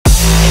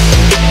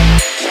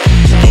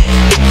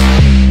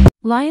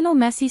Lionel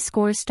Messi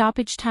scores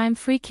stoppage time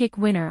free kick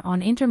winner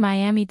on Inter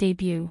Miami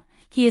debut.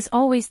 He is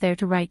always there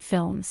to write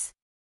films.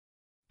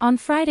 On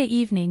Friday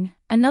evening,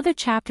 another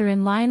chapter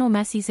in Lionel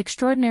Messi's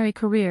extraordinary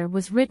career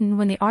was written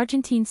when the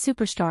Argentine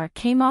superstar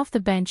came off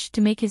the bench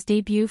to make his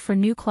debut for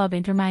new club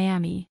Inter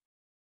Miami.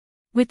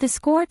 With the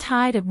score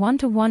tied at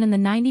 1-1 in the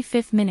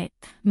 95th minute,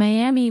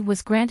 Miami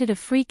was granted a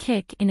free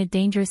kick in a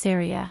dangerous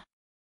area.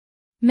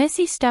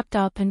 Messi stepped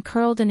up and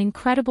curled an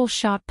incredible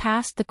shot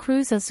past the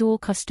Cruz Azul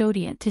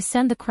custodian to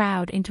send the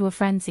crowd into a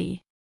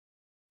frenzy.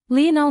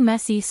 Lionel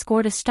Messi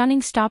scored a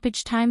stunning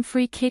stoppage time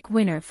free kick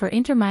winner for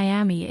Inter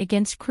Miami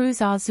against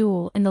Cruz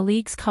Azul in the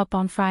League's Cup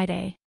on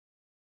Friday.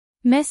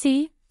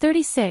 Messi,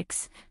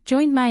 36,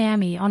 joined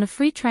Miami on a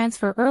free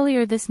transfer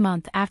earlier this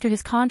month after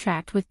his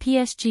contract with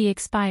PSG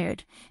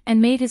expired,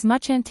 and made his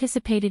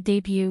much-anticipated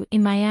debut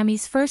in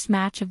Miami's first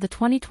match of the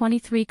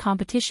 2023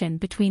 competition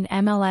between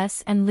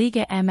MLS and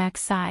Liga MX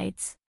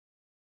sides.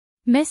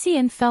 Messi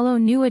and fellow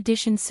new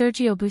addition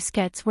Sergio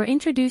Busquets were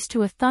introduced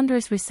to a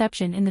thunderous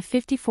reception in the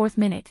 54th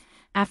minute,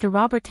 after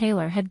Robert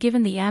Taylor had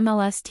given the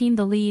MLS team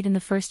the lead in the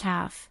first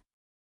half.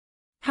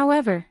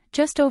 However,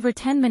 just over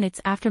 10 minutes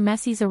after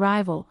Messi's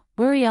arrival,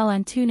 Uriel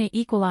Antuna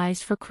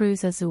equalized for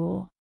Cruz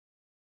Azul.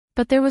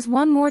 But there was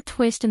one more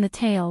twist in the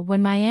tale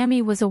when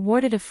Miami was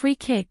awarded a free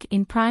kick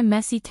in prime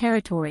Messi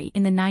territory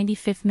in the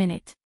 95th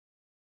minute.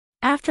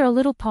 After a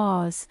little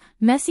pause,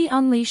 Messi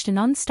unleashed an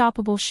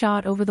unstoppable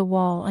shot over the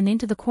wall and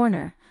into the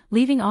corner,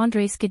 leaving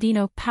Andres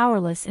Godinho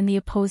powerless in the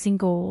opposing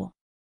goal.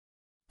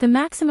 The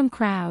maximum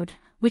crowd,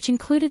 which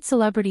included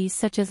celebrities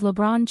such as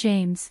LeBron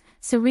James,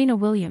 Serena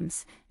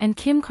Williams, and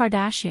Kim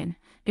Kardashian,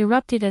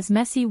 erupted as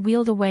Messi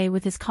wheeled away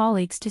with his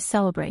colleagues to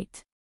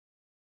celebrate.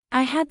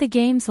 "I had the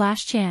game's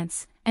last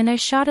chance, and I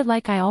shot it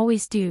like I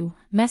always do,"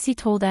 Messi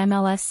told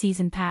MLS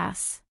Season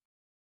Pass.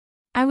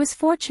 "I was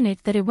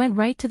fortunate that it went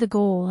right to the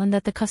goal and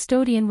that the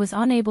custodian was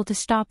unable to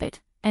stop it,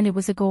 and it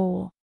was a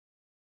goal.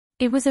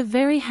 It was a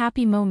very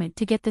happy moment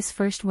to get this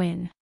first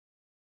win.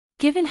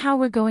 Given how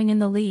we're going in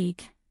the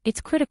league,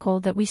 it's critical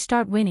that we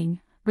start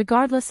winning,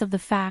 regardless of the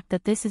fact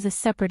that this is a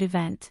separate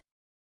event.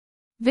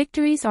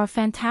 Victories are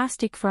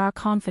fantastic for our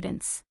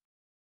confidence."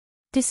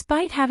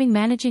 Despite having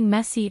managing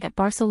Messi at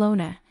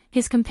Barcelona,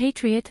 his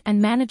compatriot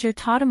and manager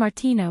Tata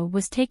Martino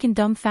was taken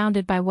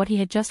dumbfounded by what he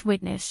had just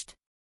witnessed.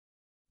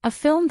 "A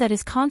film that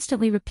is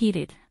constantly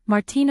repeated,"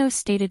 Martino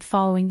stated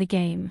following the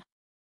game.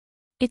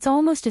 "It's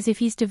almost as if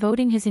he's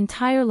devoting his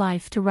entire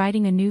life to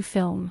writing a new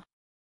film.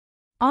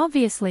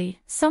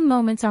 Obviously, some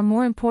moments are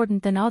more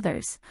important than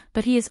others,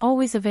 but he is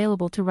always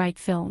available to write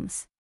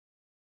films."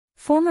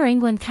 Former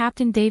England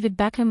captain David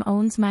Beckham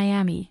owns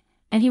Miami,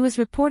 and he was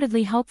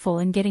reportedly helpful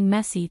in getting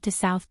Messi to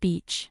South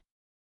Beach.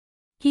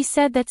 He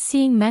said that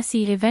seeing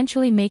Messi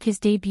eventually make his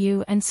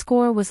debut and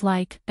score was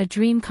like a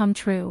dream come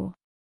true.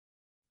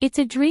 "It's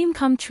a dream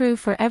come true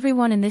for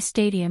everyone in this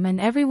stadium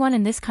and everyone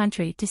in this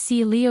country to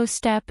see Leo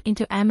step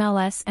into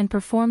MLS and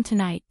perform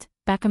tonight,"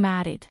 Beckham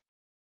added.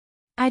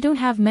 "I don't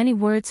have many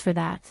words for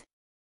that.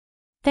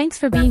 Thanks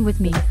for being with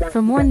me.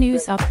 For more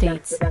news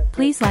updates,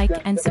 please like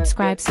and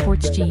subscribe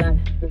sportsjin.